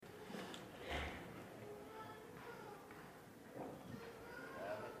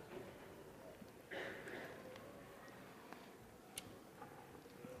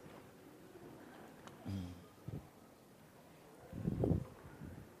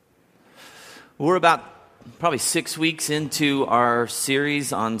We're about probably 6 weeks into our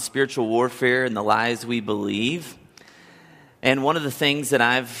series on spiritual warfare and the lies we believe. And one of the things that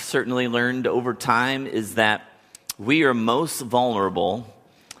I've certainly learned over time is that we are most vulnerable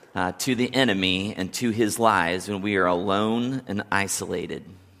to the enemy and to his lies when we are alone and isolated.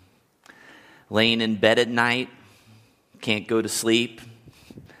 Laying in bed at night, can't go to sleep,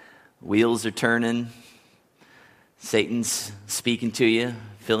 wheels are turning, Satan's speaking to you,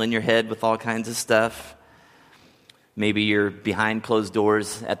 filling your head with all kinds of stuff. Maybe you're behind closed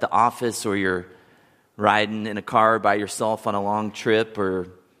doors at the office, or you're riding in a car by yourself on a long trip, or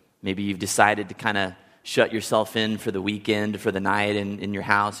maybe you've decided to kind of shut yourself in for the weekend, for the night in your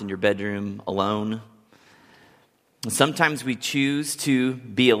house, in your bedroom, alone. And sometimes we choose to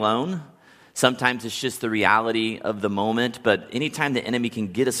be alone. Sometimes it's just the reality of the moment, but anytime the enemy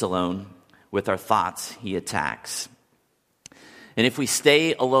can get us alone with our thoughts, he attacks. And if we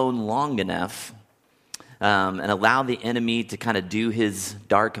stay alone long enough and allow the enemy to kind of do his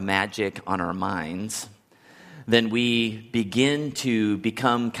dark magic on our minds, then we begin to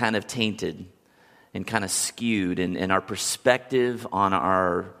become kind of tainted and kind of skewed in our perspective on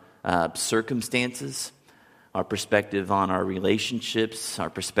our circumstances, our perspective on our relationships, our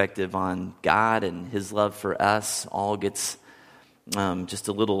perspective on God and his love for us all gets just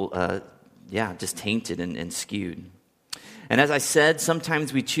a little, just tainted and skewed. And as I said,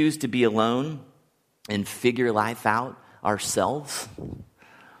 sometimes we choose to be alone and figure life out ourselves.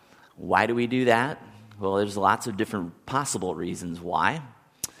 Why do we do that? Well, there's lots of different possible reasons why.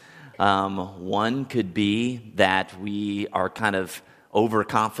 One could be that we are kind of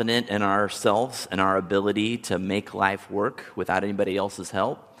overconfident in ourselves and our ability to make life work without anybody else's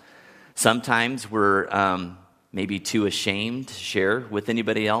help. Sometimes we're maybe too ashamed to share with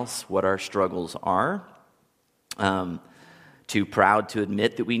anybody else what our struggles are. Too proud to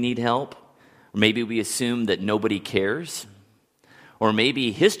admit that we need help. Or maybe we assume that nobody cares. Or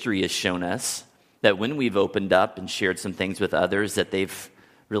maybe history has shown us that when we've opened up and shared some things with others, that they've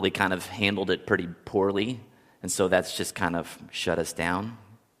really kind of handled it pretty poorly. And so that's just kind of shut us down.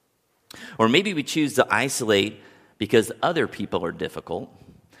 Or maybe we choose to isolate because other people are difficult.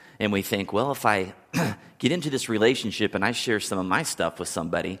 And we think, well, if I get into this relationship and I share some of my stuff with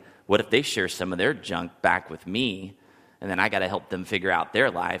somebody, what if they share some of their junk back with me? And then I got to help them figure out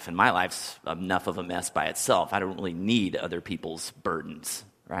their life, and my life's enough of a mess by itself. I don't really need other people's burdens,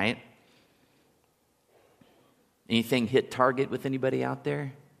 right? Anything hit target with anybody out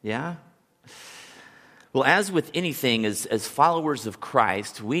there? Yeah? Well, as with anything, as followers of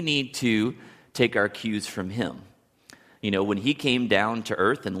Christ, we need to take our cues from him. You know, when he came down to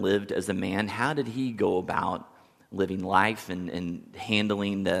earth and lived as a man, how did he go about living life and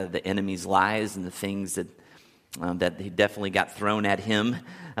handling the enemy's lies and the things that he definitely got thrown at him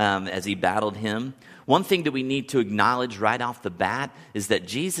as he battled him? One thing that we need to acknowledge right off the bat is that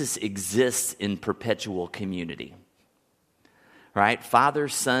Jesus exists in perpetual community. Right? Father,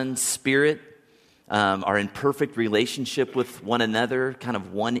 Son, Spirit are in perfect relationship with one another, kind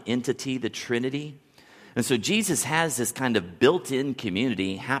of one entity, the Trinity. And so Jesus has this kind of built-in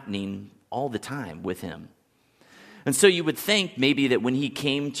community happening all the time with him. And so you would think maybe that when he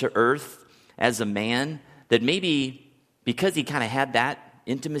came to earth as a man, that maybe because he kind of had that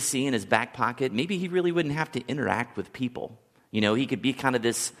intimacy in his back pocket, maybe he really wouldn't have to interact with people. You know, he could be kind of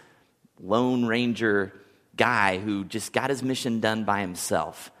this Lone Ranger guy who just got his mission done by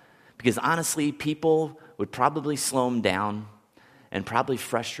himself. Because honestly, people would probably slow him down and probably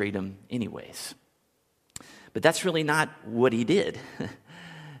frustrate him anyways. But that's really not what he did.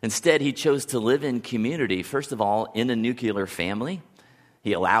 Instead, he chose to live in community, first of all, in a nuclear family.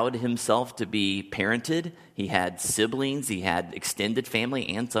 He allowed himself to be parented. He had siblings. He had extended family,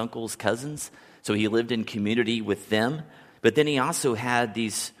 aunts, uncles, cousins. So he lived in community with them. But then he also had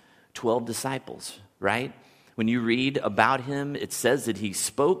these 12 disciples, right? When you read about him, it says that he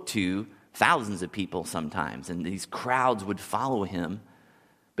spoke to thousands of people sometimes, and these crowds would follow him.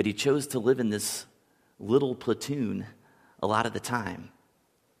 But he chose to live in this little platoon a lot of the time.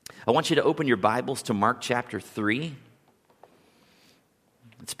 I want you to open your Bibles to Mark chapter 3.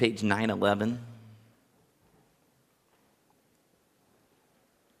 It's page 911.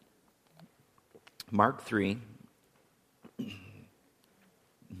 Mark 3.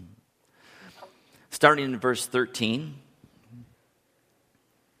 Starting in verse 13.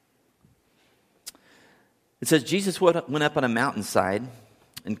 It says, Jesus went up on a mountainside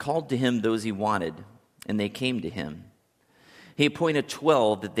and called to him those he wanted, and they came to him. He appointed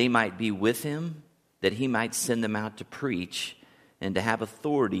 12 that they might be with him, that he might send them out to preach and to have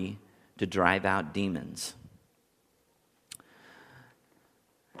authority to drive out demons.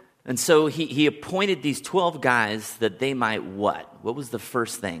 And so he appointed these 12 guys that they might what? What was the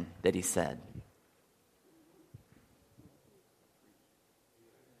first thing that he said?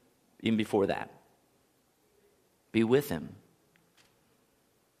 Even before that. Be with him.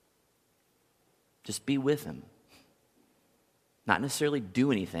 Just be with him. Not necessarily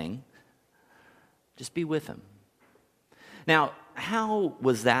do anything. Just be with him. Now, how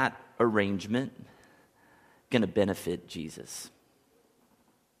was that arrangement going to benefit Jesus?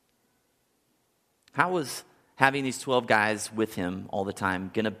 How was having these 12 guys with him all the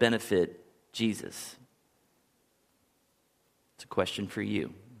time going to benefit Jesus? It's a question for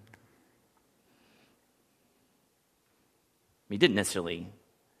you. He didn't necessarily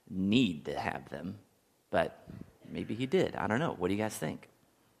need to have them, but maybe he did. I don't know. What do you guys think?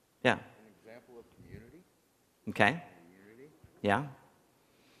 Yeah. An example of community. Okay. Community. Yeah.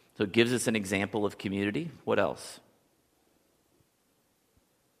 So it gives us an example of community. What else?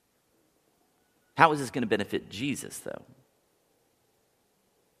 How is this going to benefit Jesus, though?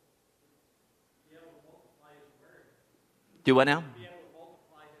 Be able to multiply his word. Do what now? Be able to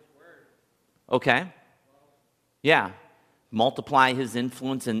multiply his word. Okay. Yeah. Multiply his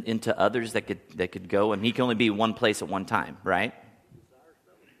influence into others that could go, and he can only be one place at one time, right? He desires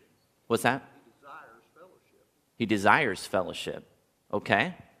fellowship. What's that? He desires fellowship. He desires fellowship.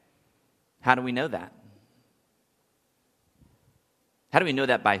 Okay. How do we know that? How do we know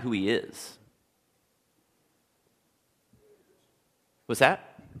that by who he is? What's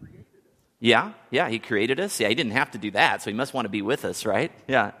that? Yeah, he created us. Yeah, he didn't have to do that, so he must want to be with us, right?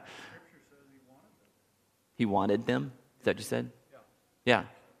 Yeah. Scripture says he wanted them. He wanted them? Is that what you said?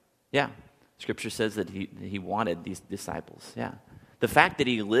 Yeah. Scripture says that he wanted these disciples. Yeah. The fact that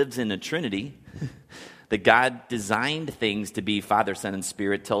he lives in a Trinity, that God designed things to be Father, Son, and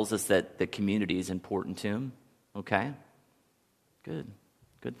Spirit, tells us that the community is important to him. Okay? Good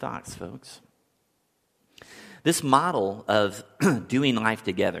thoughts, folks. This model of doing life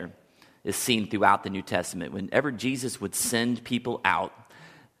together is seen throughout the New Testament. Whenever Jesus would send people out,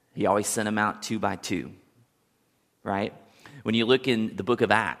 he always sent them out 2 by 2, right? When you look in the book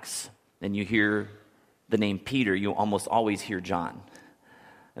of Acts and you hear the name Peter, you almost always hear John.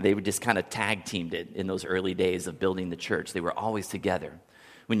 And they would just kind of tag teamed it in those early days of building the church. They were always together.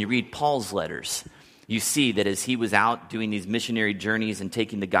 When you read Paul's letters, you see that as he was out doing these missionary journeys and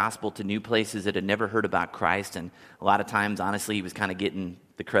taking the gospel to new places that had never heard about Christ, and a lot of times, honestly, he was kind of getting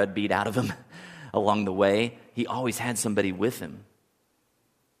the crud beat out of him along the way, he always had somebody with him.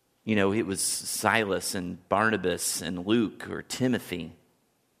 You know, it was Silas and Barnabas and Luke or Timothy.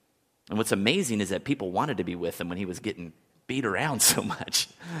 And what's amazing is that people wanted to be with him when he was getting beat around so much.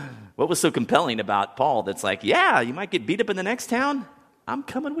 What was so compelling about Paul that's like, yeah, you might get beat up in the next town? I'm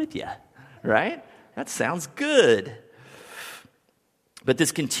coming with you, right? That sounds good. But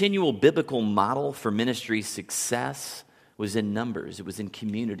this continual biblical model for ministry success was in numbers. It was in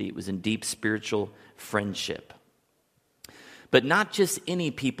community. It was in deep spiritual friendship. But not just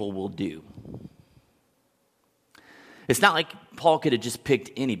any people will do. It's not like Paul could have just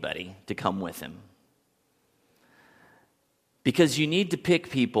picked anybody to come with him. Because you need to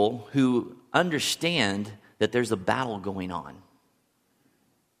pick people who understand that there's a battle going on.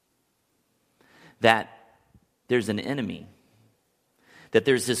 That there's an enemy. That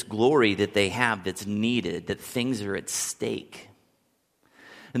there's this glory that they have that's needed, that things are at stake.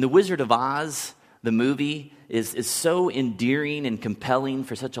 And The Wizard of Oz, the movie, is so endearing and compelling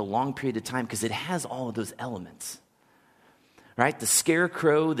for such a long period of time because it has all of those elements. Right? The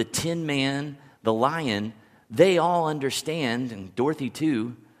Scarecrow, the Tin Man, the Lion, they all understand, and Dorothy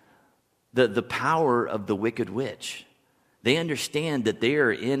too, the power of the Wicked Witch. They understand that they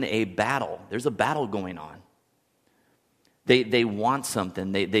are in a battle. There's a battle going on. They want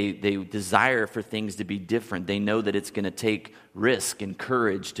something. They desire for things to be different. They know that it's going to take risk and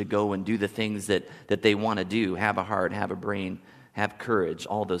courage to go and do the things that they want to do. Have a heart, have a brain, have courage,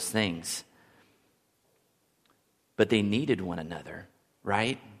 all those things. But they needed one another,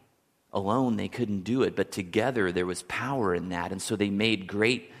 right? Alone they couldn't do it, but together there was power in that. And so they made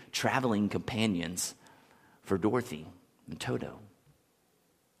great traveling companions for Dorothy and Toto.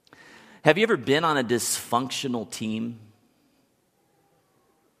 Have you ever been on a dysfunctional team?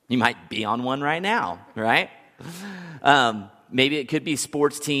 You might be on one right now, right? Maybe it could be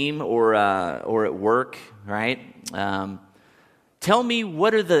sports team or at work, right? Tell me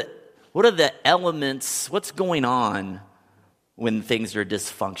what are the elements? What's going on when things are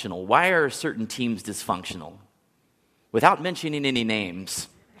dysfunctional? Why are certain teams dysfunctional? Without mentioning any names,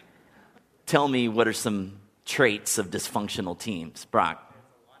 tell me what are some traits of dysfunctional teams, Brock.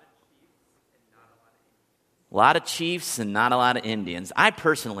 A lot of chiefs and not a lot of Indians. I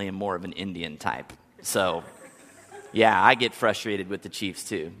personally am more of an Indian type. So, yeah, I get frustrated with the chiefs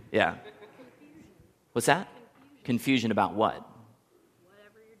too. Yeah. What's that? Confusion about what?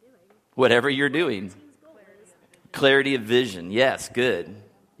 Whatever you're doing. Clarity of vision. Yes, good.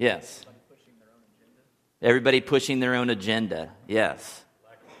 Yes. Everybody pushing their own agenda. Yes.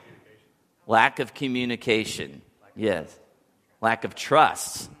 Lack of communication. Yes. Lack of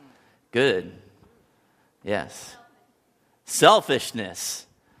trust. Good. Yes. Selfishness.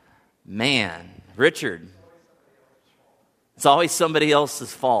 Man, Richard. It's always somebody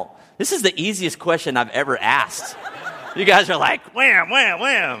else's fault. This is the easiest question I've ever asked. You guys are like, wham, wham,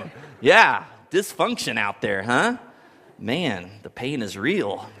 wham. Yeah, dysfunction out there, huh? Man, the pain is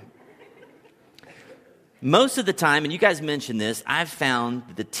real. Most of the time, and you guys mentioned this, I've found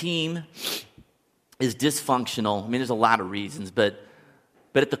that the team is dysfunctional. I mean, there's a lot of reasons, but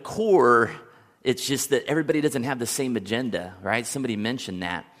at the core, it's just that everybody doesn't have the same agenda, right? Somebody mentioned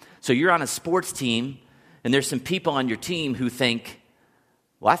that. So you're on a sports team, and there's some people on your team who think,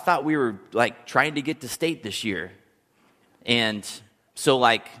 well, I thought we were like trying to get to state this year. And so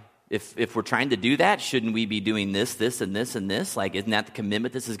like, if we're trying to do that, shouldn't we be doing this, this, and this, and this? Like, isn't that the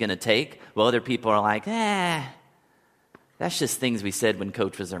commitment this is going to take? Well, other people are like, that's just things we said when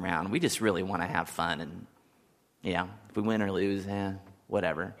coach was around. We just really want to have fun. And, yeah, if we win or lose,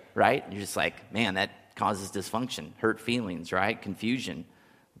 whatever, right? You're just like, man, that causes dysfunction, hurt feelings, right? Confusion,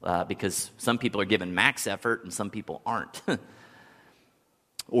 because some people are giving max effort and some people aren't.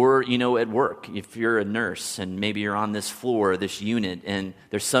 Or, at work, if you're a nurse and maybe you're on this floor, this unit, and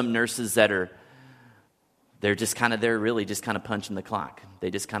there's some nurses that they're really just kind of punching the clock. They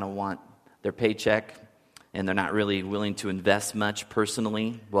just kind of want their paycheck, and they're not really willing to invest much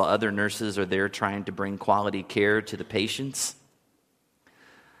personally, while other nurses are there trying to bring quality care to the patients.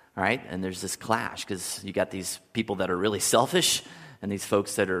 All right, and there's this clash because you got these people that are really selfish and these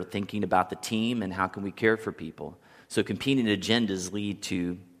folks that are thinking about the team and how can we care for people. So competing agendas lead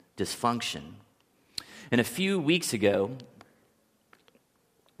to dysfunction. And a few weeks ago,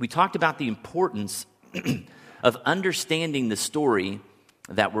 we talked about the importance of understanding the story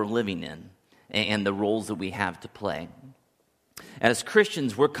that we're living in and the roles that we have to play. As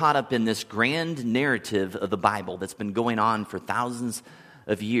Christians, we're caught up in this grand narrative of the Bible that's been going on for thousands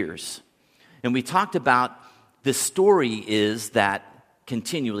of years. And we talked about the story is that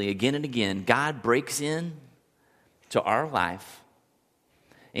continually, again and again, God breaks in to our life,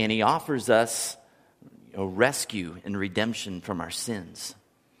 and he offers us a rescue and redemption from our sins.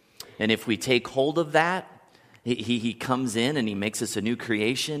 And if we take hold of that, he comes in and he makes us a new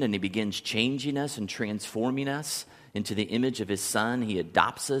creation, and he begins changing us and transforming us into the image of his Son. He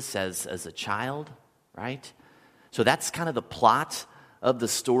adopts us as a child, right? So that's kind of the plot of the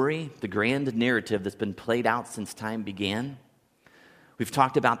story, the grand narrative that's been played out since time began. We've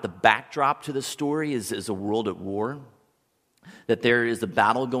talked about the backdrop to the story is a world at war, that there is a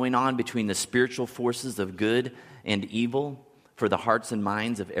battle going on between the spiritual forces of good and evil for the hearts and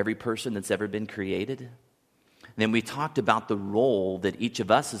minds of every person that's ever been created. And then we talked about the role that each of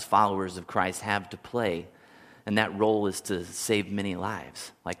us as followers of Christ have to play, and that role is to save many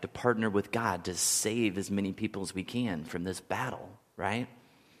lives, like to partner with God to save as many people as we can from this battle, right?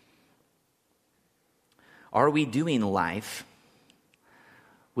 Are we doing life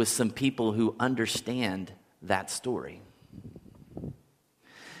with some people who understand that story?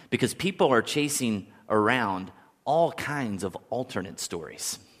 Because people are chasing around all kinds of alternate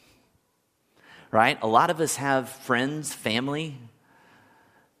stories, right? A lot of us have friends, family,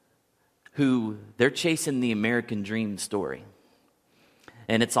 who they're chasing the American dream story.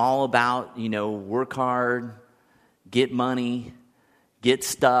 And it's all about, work hard, get money, get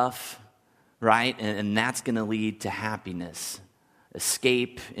stuff, right? And that's going to lead to happiness,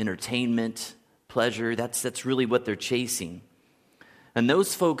 escape, entertainment, pleasure. That's really what they're chasing. And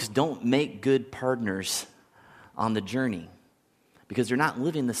those folks don't make good partners on the journey because they're not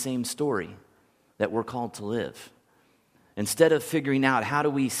living the same story that we're called to live. Instead of figuring out how do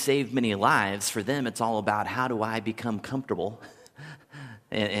we save many lives, for them it's all about how do I become comfortable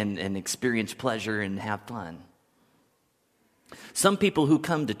and experience pleasure and have fun. Some people who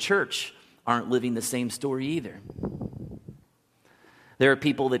come to church aren't living the same story either. There are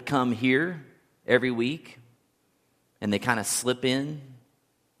people that come here every week and they kind of slip in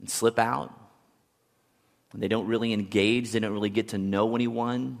and slip out. And they don't really engage. They don't really get to know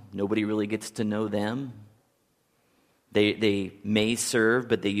anyone. Nobody really gets to know them. They may serve,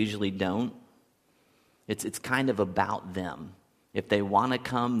 but they usually don't. It's kind of about them. If they want to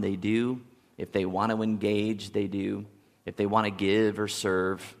come, they do. If they want to engage, they do. If they want to give or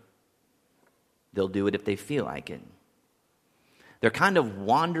serve, They'll do it if they feel like it. They're kind of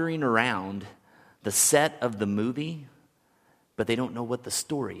wandering around the set of the movie, but they don't know what the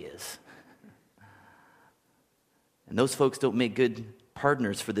story is. And those folks don't make good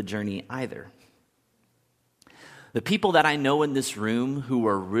partners for the journey either. The people that I know in this room who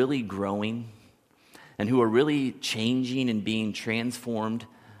are really growing and who are really changing and being transformed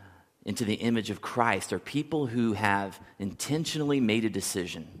into the image of Christ are people who have intentionally made a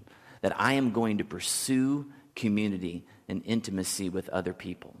decision that I am going to pursue community and intimacy with other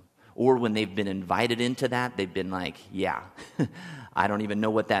people. Or when they've been invited into that, they've been like, yeah, I don't even know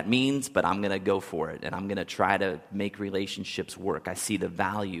what that means, but I'm going to go for it, and I'm going to try to make relationships work. I see the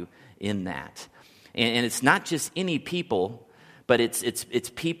value in that. And it's not just any people, but it's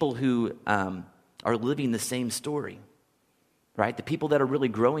people who are living the same story, right? The people that are really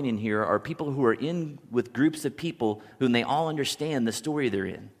growing in here are people who are in with groups of people whom they all understand the story they're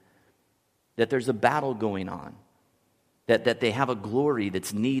in, that there's a battle going on, that they have a glory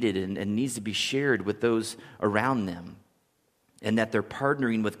that's needed and needs to be shared with those around them, and that they're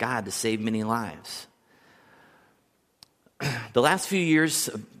partnering with God to save many lives. The last few years,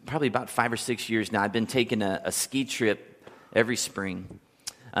 probably about 5 or 6 years now, I've been taking a ski trip every spring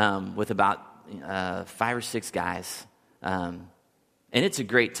with about 5 or 6 guys. And it's a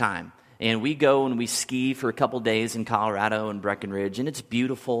great time. And we go and we ski for a couple days in Colorado and Breckenridge, and it's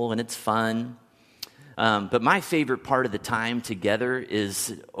beautiful and it's fun. But my favorite part of the time together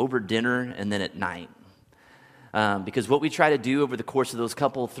is over dinner and then at night. Because what we try to do over the course of those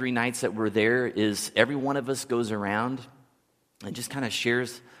 3 nights that we're there is every one of us goes around and just kind of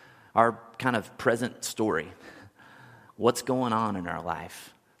shares our kind of present story. What's going on in our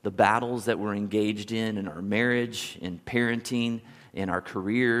life? The battles that we're engaged in our marriage, in parenting, in our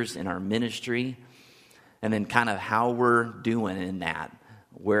careers, in our ministry, and then kind of how we're doing in that.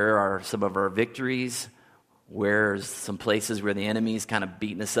 Where are some of our victories? Where's some places where the enemy's kind of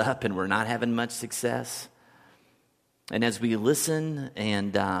beating us up and we're not having much success? And as we listen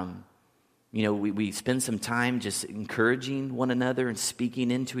and, we spend some time just encouraging one another and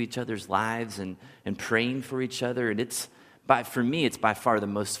speaking into each other's lives and praying for each other. And for me, it's by far the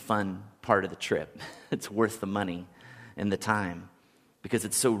most fun part of the trip. It's worth the money and the time because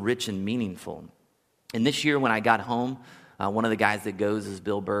it's so rich and meaningful. And this year when I got home, one of the guys that goes is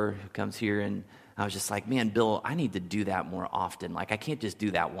Bill Burr, who comes here, and I was just like, man, Bill, I need to do that more often. Like, I can't just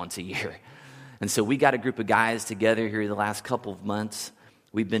do that once a year. And so we got a group of guys together here the last couple of months.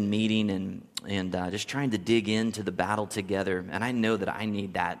 We've been meeting and just trying to dig into the battle together. And I know that I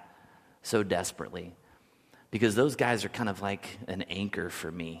need that so desperately because those guys are kind of like an anchor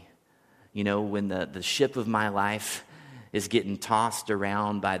for me. You know, when the ship of my life is getting tossed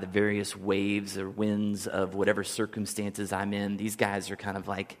around by the various waves or winds of whatever circumstances I'm in, these guys are kind of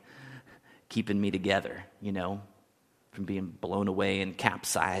like keeping me together, from being blown away and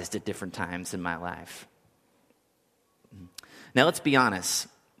capsized at different times in my life. Now, let's be honest.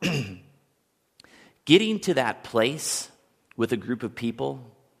 Getting to that place with a group of people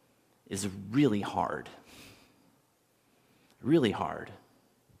is really hard. Really hard.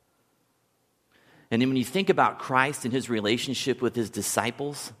 And then when you think about Christ and his relationship with his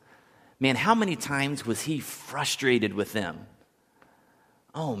disciples, man, how many times was he frustrated with them?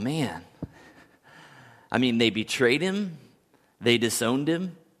 Oh, man. I mean, they betrayed him. They disowned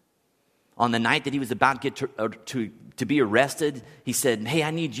him. On the night that he was about to be arrested, he said, hey,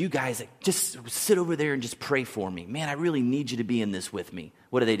 I need you guys, just sit over there and just pray for me. Man, I really need you to be in this with me.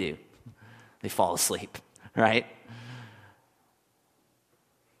 What do? They fall asleep, right?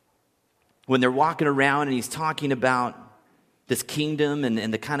 When they're walking around and he's talking about this kingdom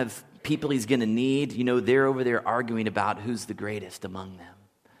and the kind of people he's going to need, they're over there arguing about who's the greatest among them,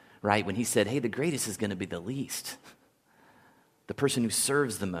 right? When he said, hey, the greatest is going to be the least, the person who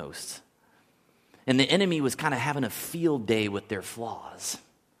serves the most. And the enemy was kind of having a field day with their flaws,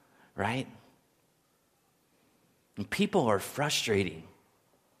 right? And people are frustrating,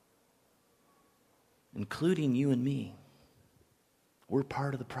 including you and me. We're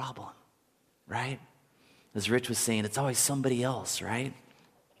part of the problem, right? As Rich was saying, it's always somebody else, right?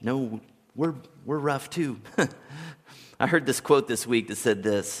 No, we're rough too. I heard this quote this week that said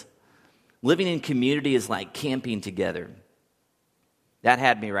this: living in community is like camping together. That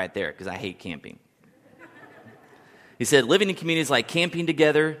had me right there because I hate camping. He said, living in community is like camping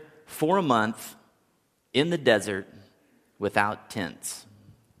together for a month in the desert without tents.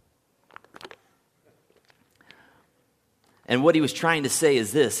 And what he was trying to say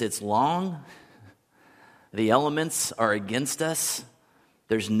is this: it's long, the elements are against us,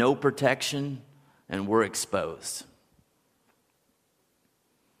 there's no protection, and we're exposed.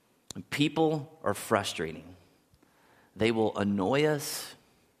 People are frustrating. They will annoy us.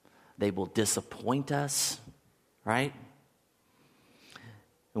 They will disappoint us, right?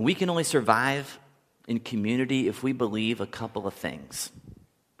 And we can only survive in community if we believe a couple of things.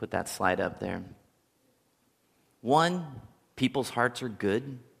 Put that slide up there. One, people's hearts are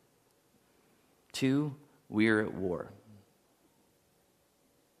good. Two, we're at war.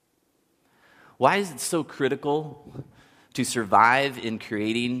 Why is it so critical to survive in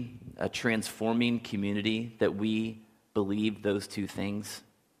creating a transforming community that we believe those two things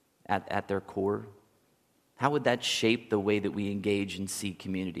at their core? How would that shape the way that we engage and see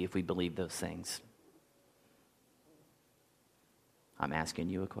community if we believe those things? I'm asking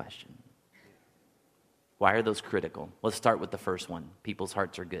you a question. Why are those critical? Let's start with the first one. People's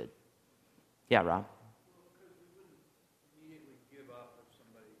hearts are good. Yeah, Rob? Because we wouldn't immediately give up if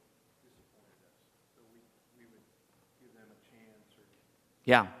somebody disappointed us. So we would give them a chance or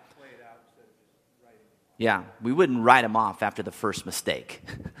Yeah. play it out instead of just writing them off. Yeah, we wouldn't write them off after the first mistake,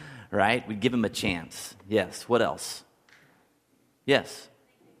 right? We'd give them a chance. Yes, what else? Yes.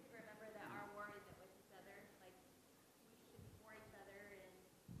 Remember that our war isn't with each other. Like, we should be for each other, and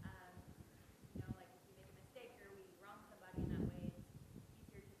like if we make a mistake or we wrong somebody in that way, it's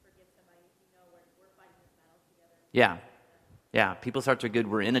easier to forgive somebody if you know we're fighting this battle together. Yeah. Yeah, people's hearts are good.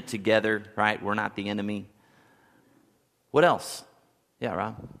 We're in it together, right? We're not the enemy. What else? Yeah,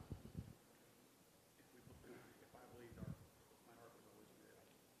 Rob? If I believed my heart was always good,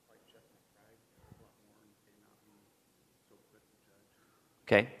 I'd probably check my pride a lot more and maybe not be so quick to judge.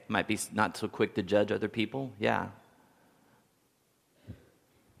 Okay, might be not so quick to judge other people. Yeah.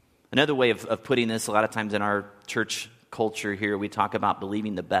 Another way of putting this, a lot of times in our church culture here, we talk about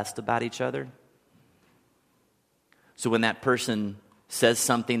believing the best about each other. So when that person says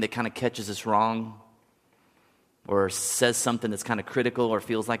something that kind of catches us wrong, or says something that's kind of critical or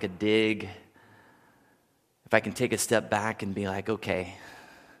feels like a dig, if I can take a step back and be like, okay,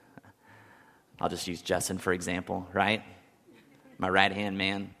 I'll just use Justin for example, right? My right-hand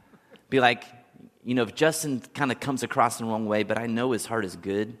man. Be like, if Justin kind of comes across the wrong way, but I know his heart is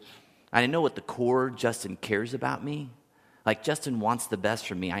good. I know at the core Justin cares about me. Like Justin wants the best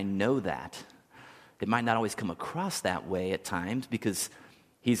for me. I know that. It might not always come across that way at times because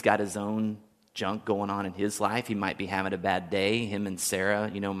he's got his own junk going on in his life. He might be having a bad day. Him and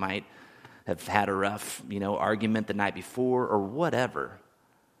Sarah, might have had a rough, argument the night before or whatever.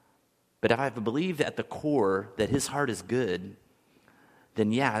 But if I believe at the core that his heart is good,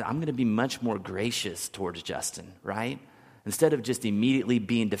 then yeah, I'm going to be much more gracious towards Justin, right? Instead of just immediately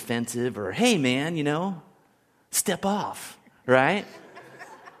being defensive or, hey man, step off, right?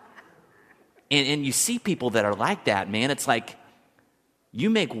 And you see people that are like that, man. It's like you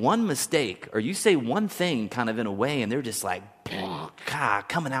make one mistake or you say one thing kind of in a way and they're just like,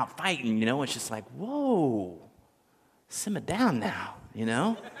 coming out fighting, It's just like, whoa, simmer down now,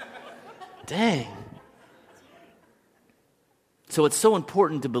 Dang. So it's so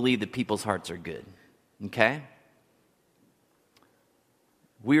important to believe that people's hearts are good, okay?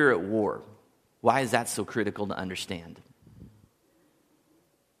 We're at war. Why is that so critical to understand?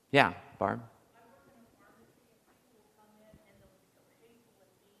 Yeah, Barb?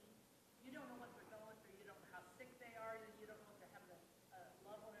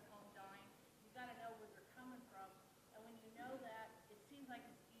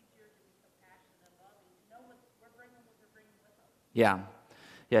 Yeah.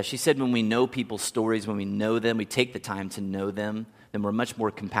 Yeah, she said when we know people's stories, when we know them, we take the time to know them, then we're much more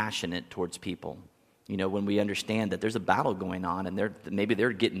compassionate towards people. When we understand that there's a battle going on and they're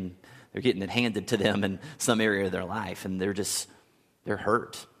getting it handed to them in some area of their life and they're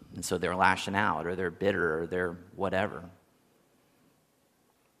hurt. And so they're lashing out or they're bitter or they're whatever.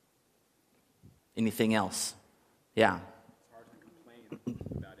 Anything else? Yeah. It's hard to complain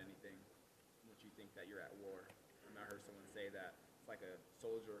about anything once you think that you're at war. I heard someone say that it's like a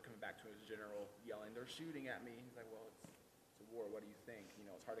soldier coming back to his general yelling, they're shooting at me. He's like, well, it's a war. What do you think?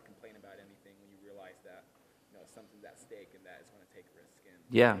 It's hard to complain about anything when you realize that, something's at stake and that it's going to take risk.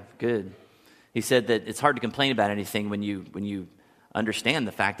 Yeah, good. He said that it's hard to complain about anything when you understand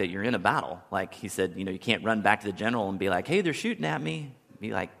the fact that you're in a battle. Like he said, you can't run back to the general and be like, hey, they're shooting at me.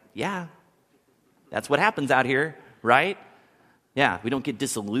 Be like, yeah, that's what happens out here, right? Yeah, we don't get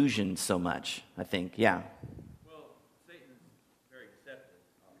disillusioned so much, I think. Yeah. Well, Satan's very deceptive,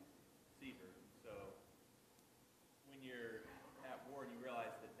 deceiver. So when you're at war and you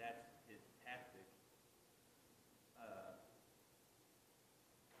realize that that's his tactic,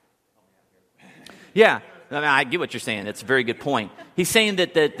 help me out here. Yeah. You know what I'm I mean, I get what you're saying. That's a very good point. He's saying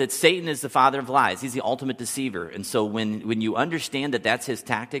that Satan is the father of lies. He's the ultimate deceiver. And so when you understand that that's his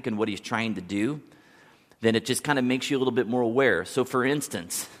tactic and what he's trying to do, then it just kind of makes you a little bit more aware. So for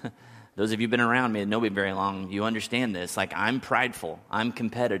instance, those of you who've been around me and know me very long, you understand this. Like, I'm prideful. I'm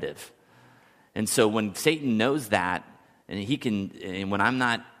competitive. And so when Satan knows that, and when I'm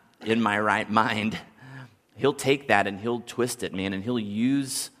not in my right mind, he'll take that and he'll twist it, man, and he'll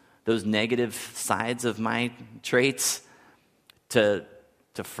use those negative sides of my traits to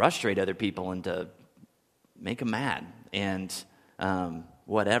frustrate other people and to make them mad. And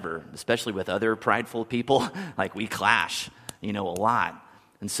whatever, especially with other prideful people, like we clash, a lot.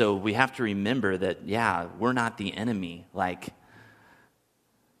 And so we have to remember that, yeah, we're not the enemy. Like,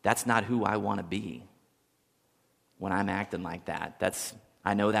 that's not who I want to be when I'm acting like that.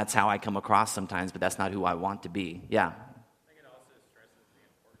 I know that's how I come across sometimes, but that's not who I want to be. Yeah. I think it also stresses the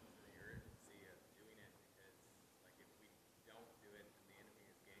importance of the urgency of doing it, because, like, if we don't do it, then the enemy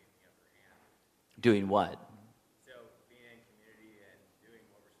is gaining the upper hand. Doing what? So being in community and doing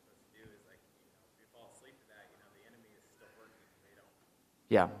what we're supposed to do is, like, if we fall asleep to that, the enemy is still working. They don't.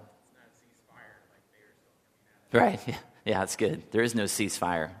 Yeah. It's not a ceasefire. Like, they are still coming at us. Right. Yeah, that's good. There is no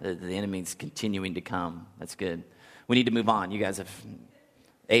ceasefire. The enemy's continuing to come. That's good. We need to move on. You guys have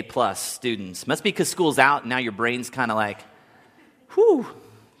A+ students. Must be because school's out and now your brain's kind of like, whew,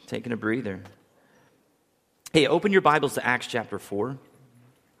 taking a breather. Hey, open your Bibles to Acts chapter 4.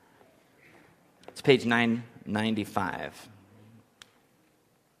 It's page 995.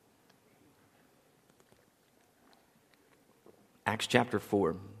 Acts chapter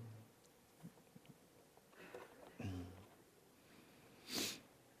 4.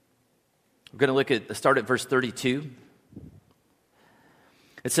 We're going to start at verse 32.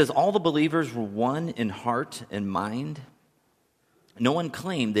 It says, all the believers were one in heart and mind. No one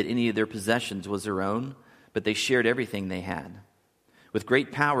claimed that any of their possessions was their own, but they shared everything they had. With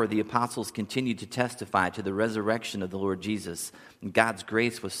great power, the apostles continued to testify to the resurrection of the Lord Jesus. And God's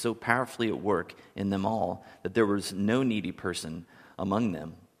grace was so powerfully at work in them all that there was no needy person among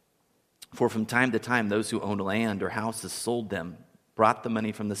them. For from time to time, those who owned land or houses sold them, brought the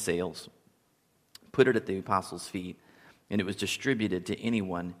money from the sales, put it at the apostles' feet, and it was distributed to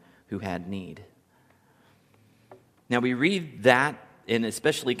anyone who had need. Now we read that, and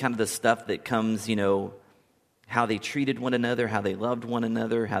especially kind of the stuff that comes, how they treated one another, how they loved one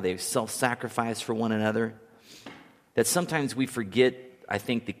another, how they self-sacrificed for one another, that sometimes we forget, I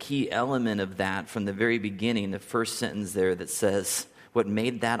think, the key element of that from the very beginning, the first sentence there that says, what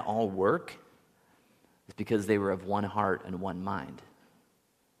made that all work is because they were of one heart and one mind.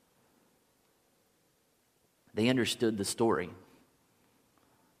 They understood the story.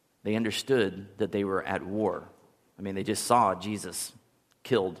 They understood that they were at war. I mean, they just saw Jesus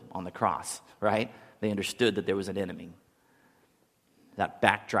killed on the cross, right? They understood that there was an enemy. That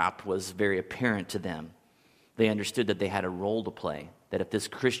backdrop was very apparent to them. They understood that they had a role to play, that if this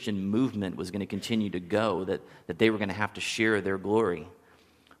Christian movement was going to continue to go, that they were going to have to share their glory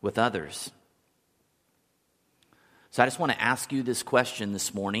with others. So I just want to ask you this question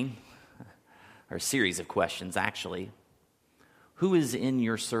this morning, or a series of questions, actually. Who is in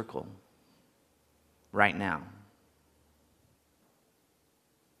your circle right now?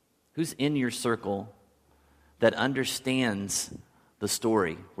 Who's in your circle that understands the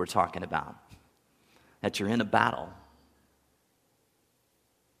story we're talking about? That you're in a battle.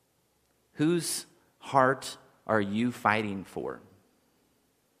 Whose heart are you fighting for?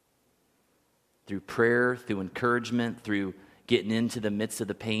 Through prayer, through encouragement, through getting into the midst of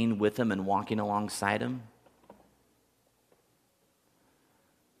the pain with them and walking alongside them?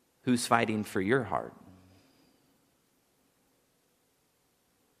 Who's fighting for your heart?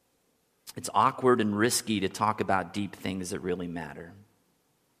 It's awkward and risky to talk about deep things that really matter.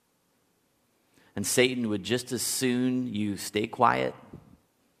 And Satan would just as soon you stay quiet,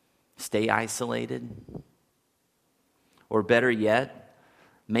 stay isolated, or better yet,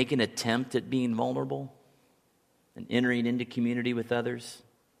 make an attempt at being vulnerable and entering into community with others,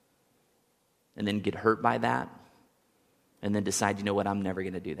 and then get hurt by that, and then decide, you know what, I'm never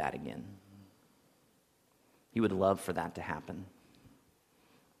going to do that again. He would love for that to happen.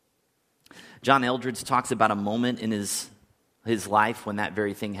 John Eldredge talks about a moment in his life when that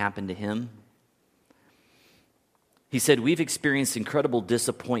very thing happened to him. He said, we've experienced incredible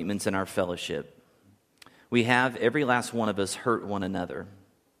disappointments in our fellowship. We have, every last one of us, hurt one another,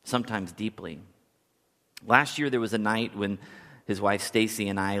 sometimes deeply. Last year, there was a night when his wife Stacy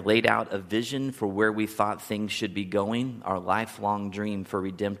and I laid out a vision for where we thought things should be going, our lifelong dream for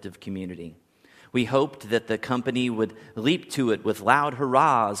redemptive community. We hoped that the company would leap to it with loud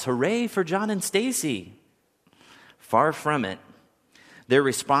hurrahs, hooray for John and Stacy. Far from it. Their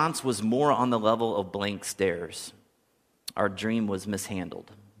response was more on the level of blank stares. Our dream was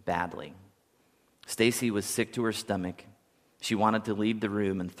mishandled badly. Stacy was sick to her stomach. She wanted to leave the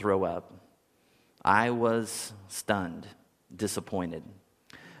room and throw up. I was stunned, disappointed.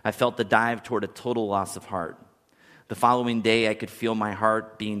 I felt the dive toward a total loss of heart. The following day, I could feel my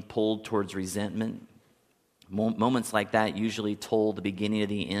heart being pulled towards resentment. Moments like that usually told the beginning of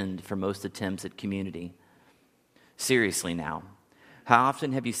the end for most attempts at community. Seriously now, how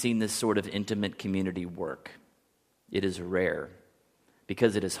often have you seen this sort of intimate community work? It is rare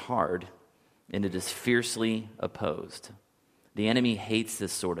because it is hard and it is fiercely opposed. The enemy hates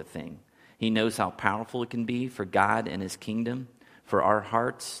this sort of thing. He knows how powerful it can be for God and his kingdom. For our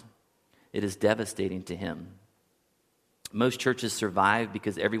hearts, it is devastating to him. Most churches survive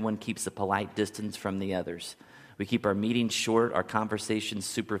because everyone keeps a polite distance from the others. We keep our meetings short, our conversations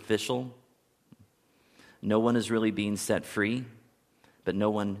superficial. No one is really being set free, but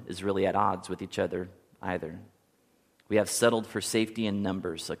no one is really at odds with each other either. We have settled for safety in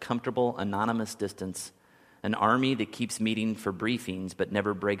numbers, a comfortable, anonymous distance, an army that keeps meeting for briefings but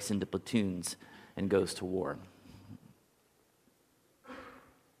never breaks into platoons and goes to war.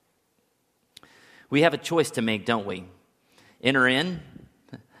 We have a choice to make, don't we? Enter in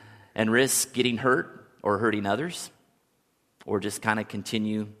and risk getting hurt or hurting others, or just kind of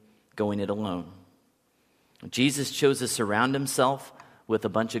continue going it alone. Jesus chose to surround himself with a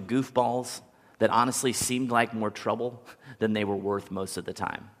bunch of goofballs that honestly seemed like more trouble than they were worth most of the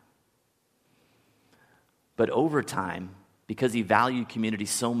time. But over time, because he valued community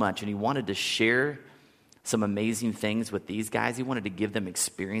so much and he wanted to share some amazing things with these guys, he wanted to give them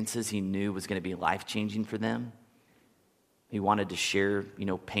experiences he knew was going to be life-changing for them. He wanted to share,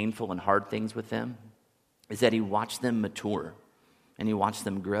 painful and hard things with them, is that he watched them mature and he watched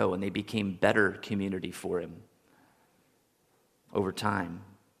them grow, and they became better community for him over time.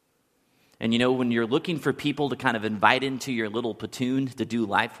 And when you're looking for people to kind of invite into your little platoon to do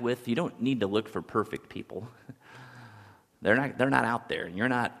life with, you don't need to look for perfect people. They're not out there, and you're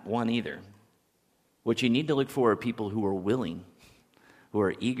not one either. What you need to look for are people who are willing, who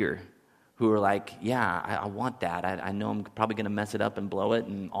are eager, who are like, yeah, I want that. I know I'm probably going to mess it up and blow it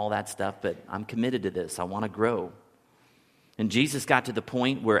and all that stuff, but I'm committed to this. I want to grow. And Jesus got to the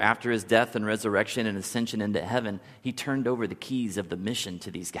point where after his death and resurrection and ascension into heaven, he turned over the keys of the mission to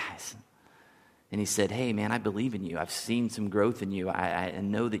these guys. And he said, hey, man, I believe in you. I've seen some growth in you. I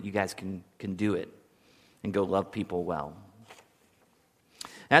know that you guys can do it and go love people well.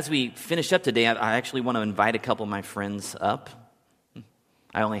 As we finish up today, I actually want to invite a couple of my friends up.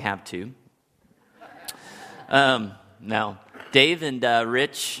 I only have two. Now, Dave and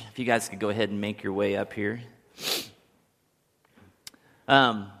Rich, if you guys could go ahead and make your way up here.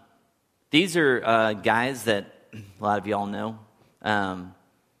 These are guys that a lot of y'all know.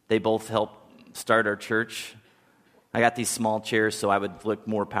 They both helped start our church. I got these small chairs so I would look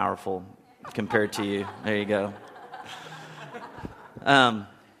more powerful compared to you. There you go.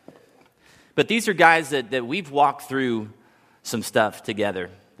 But these are guys that we've walked through some stuff together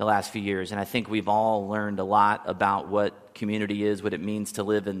the last few years, and I think we've all learned a lot about what community is, what it means to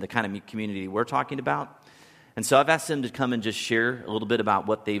live in the kind of community we're talking about. And so I've asked them to come and just share a little bit about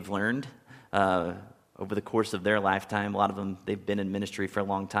what they've learned over the course of their lifetime. A lot of them, they've been in ministry for a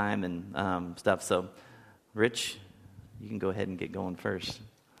long time and stuff. So, Rich, you can go ahead and get going first.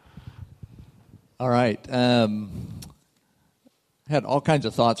 All right. Had all kinds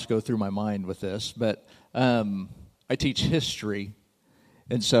of thoughts go through my mind with this, but I teach history,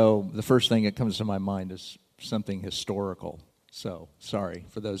 and so the first thing that comes to my mind is something historical. So, sorry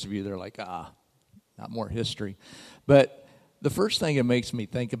for those of you that are like, not more history. But the first thing it makes me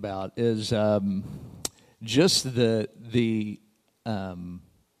think about is just the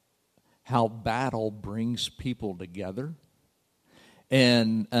how battle brings people together.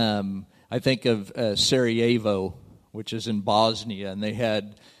 And I think of Sarajevo, which is in Bosnia, and they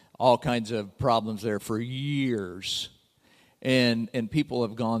had all kinds of problems there for years. And people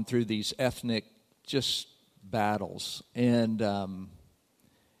have gone through these ethnic just battles. And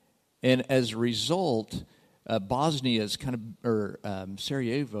as a result, Bosnia is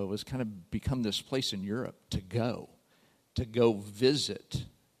Sarajevo has kind of become this place in Europe to go visit.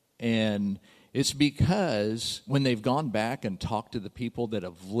 And it's because when they've gone back and talked to the people that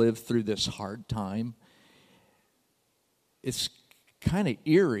have lived through this hard time, it's kind of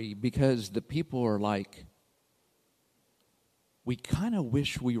eerie because the people are like, we kind of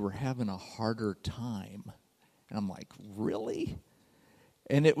wish we were having a harder time. And I'm like, really?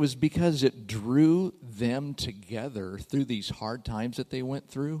 And it was because it drew them together through these hard times that they went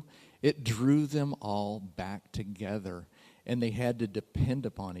through. It drew them all back together, and they had to depend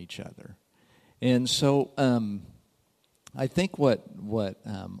upon each other. And so I think what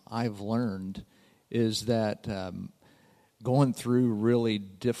I've learned is that going through really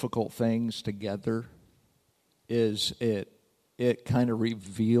difficult things together is it kind of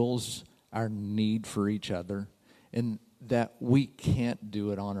reveals our need for each other, and that we can't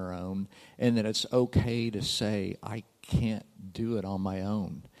do it on our own, and that it's okay to say, I can't do it on my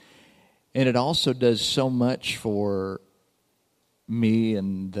own. And it also does so much for me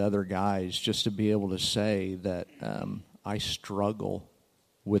and the other guys just to be able to say that I struggle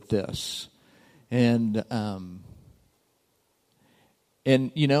with this. And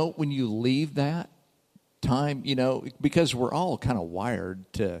you know, when you leave that time, you know, because we're all kind of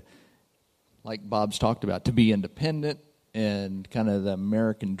wired to, like Bob's talked about, to be independent, and kind of the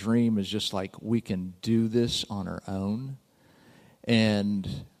American dream is just like we can do this on our own,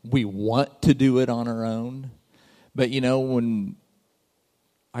 and we want to do it on our own. But you know, when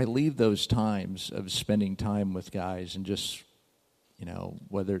I leave those times of spending time with guys and just, you know,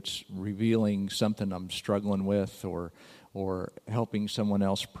 whether it's revealing something I'm struggling with or helping someone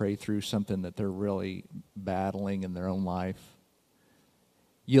else pray through something that they're really battling in their own life,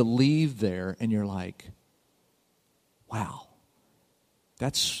 you leave there and you're like, wow,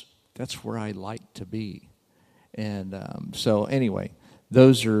 that's where I like to be. And so anyway,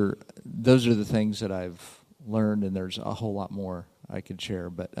 those are the things that I've learned, and there's a whole lot more I could share,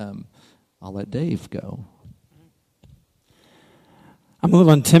 but I'll let Dave go. I'm a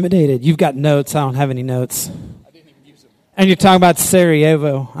little intimidated. You've got notes. I don't have any notes. I didn't even use them. And you're talking about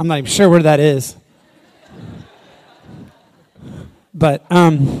Sarajevo. I'm not even sure where that is. But,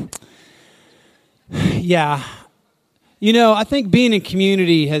 yeah. You know, I think being in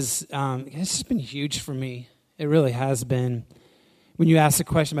community has been huge for me. It really has been. When you ask the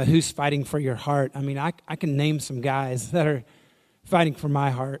question about who's fighting for your heart, I mean, I can name some guys that are fighting for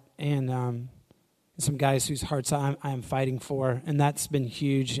my heart, and some guys whose hearts I am fighting for, and that's been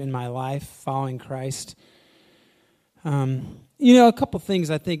huge in my life, following Christ. You know, a couple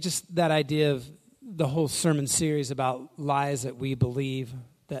things, I think, just that idea of the whole sermon series about lies that we believe,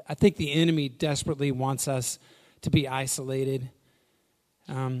 that I think the enemy desperately wants us to be isolated.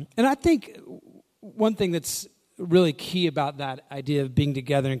 And I think one thing that's really key about that idea of being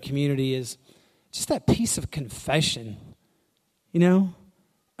together in community is just that piece of confession. You know,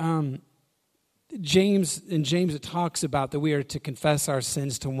 James it talks about that we are to confess our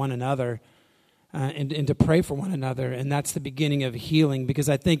sins to one another and to pray for one another, and that's the beginning of healing, because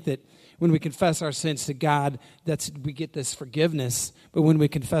I think that when we confess our sins to God, we get this forgiveness, but when we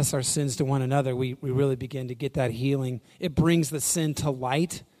confess our sins to one another, we really begin to get that healing. It brings the sin to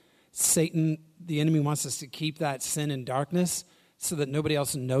light. Satan, the enemy, wants us to keep that sin in darkness so that nobody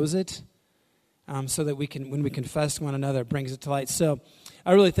else knows it, so that when we confess to one another, it brings it to light. So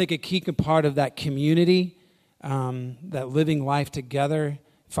I really think a key part of that community, that living life together,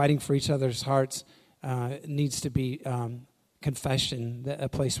 fighting for each other's hearts, needs to be confession, a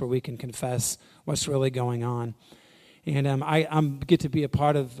place where we can confess what's really going on. And I get to be a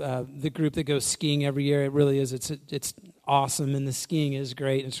part of the group that goes skiing every year. It really is. It's awesome, and the skiing is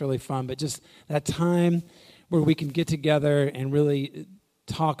great. It's really fun. But just that time where we can get together and really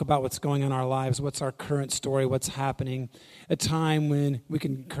talk about what's going on in our lives, what's our current story, what's happening, a time when we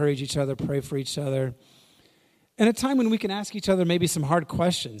can encourage each other, pray for each other, and a time when we can ask each other maybe some hard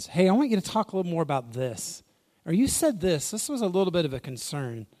questions. Hey, I want you to talk a little more about this. Or you said this was a little bit of a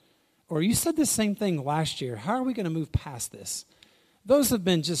concern. Or you said the same thing last year. How are we going to move past this? Those have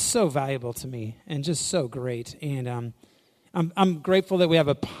been just so valuable to me and just so great. And I'm grateful that we have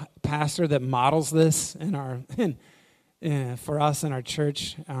a pastor that models this for us in our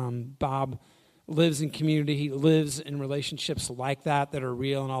church. Bob lives in community. He lives in relationships like that are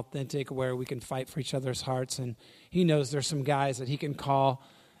real and authentic, where we can fight for each other's hearts. And he knows there's some guys that he can call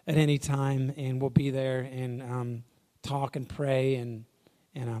at any time, and we'll be there and talk and pray. And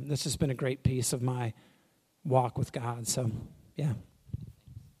this has been a great piece of my walk with God. So, yeah. Let's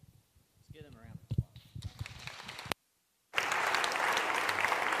give them a round of applause.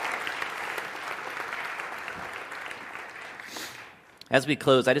 As we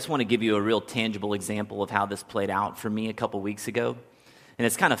close, I just want to give you a real tangible example of how this played out for me a couple weeks ago. And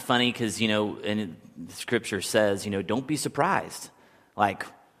it's kind of funny because, and the scripture says, don't be surprised. Like,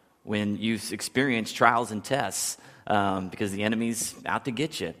 when you experience trials and tests, because the enemy's out to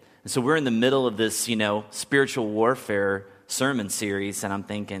get you. And so we're in the middle of this, spiritual warfare sermon series, and I'm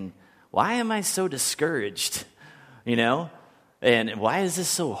thinking, why am I so discouraged? And why is this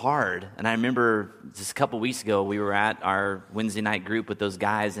so hard? And I remember just a couple weeks ago, we were at our Wednesday night group with those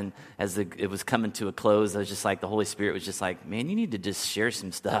guys, and as it was coming to a close, I was just like, the Holy Spirit was just like, man, you need to just share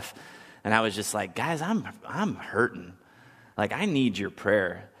some stuff. And I was just like, guys, I'm hurting. Like, I need your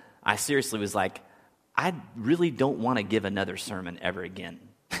prayer. I seriously was like, I really don't want to give another sermon ever again.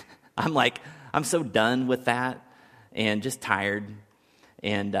 I'm so done with that and just tired,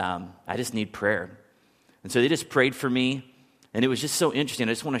 and I just need prayer. And so they just prayed for me. And it was just so interesting.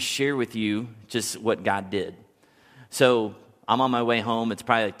 I just want to share with you just what God did. So I'm on my way home. It's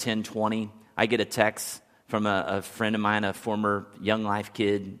probably like 10:20. I get a text from a friend of mine, a former Young Life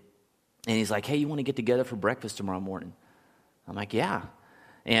kid. And he's like, hey, you want to get together for breakfast tomorrow morning? I'm like, yeah.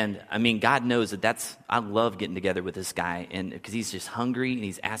 And I mean, God knows I love getting together with this guy, and because he's just hungry and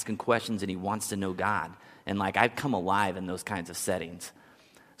he's asking questions and he wants to know God. And like, I've come alive in those kinds of settings.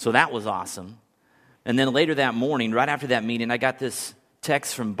 So that was awesome. And then later that morning, right after that meeting, I got this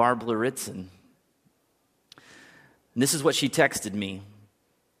text from Barb Laritzen. And this is what she texted me.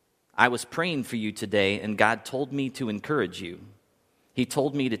 I was praying for you today, and God told me to encourage you. He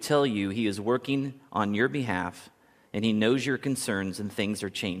told me to tell you he is working on your behalf, and he knows your concerns, and things are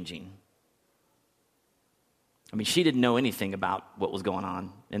changing. I mean, she didn't know anything about what was going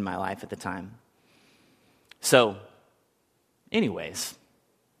on in my life at the time. So, anyways,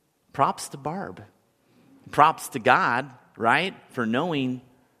 props to Barb. Props to God, right, for knowing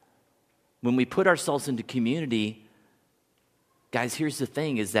when we put ourselves into community. Guys, here's the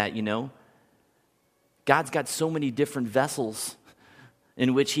thing is that, God's got so many different vessels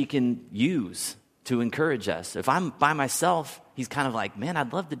in which he can use to encourage us. If I'm by myself, he's kind of like, man,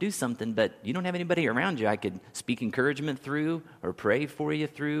 I'd love to do something, but you don't have anybody around you I could speak encouragement through or pray for you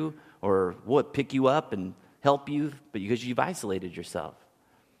through or pick you up and help you, but because you've isolated yourself.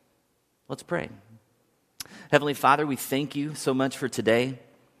 Let's pray. Heavenly Father, we thank you so much for today.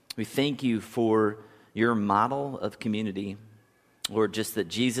 We thank you for your model of community. Lord, just that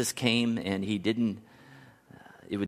Jesus came and he didn't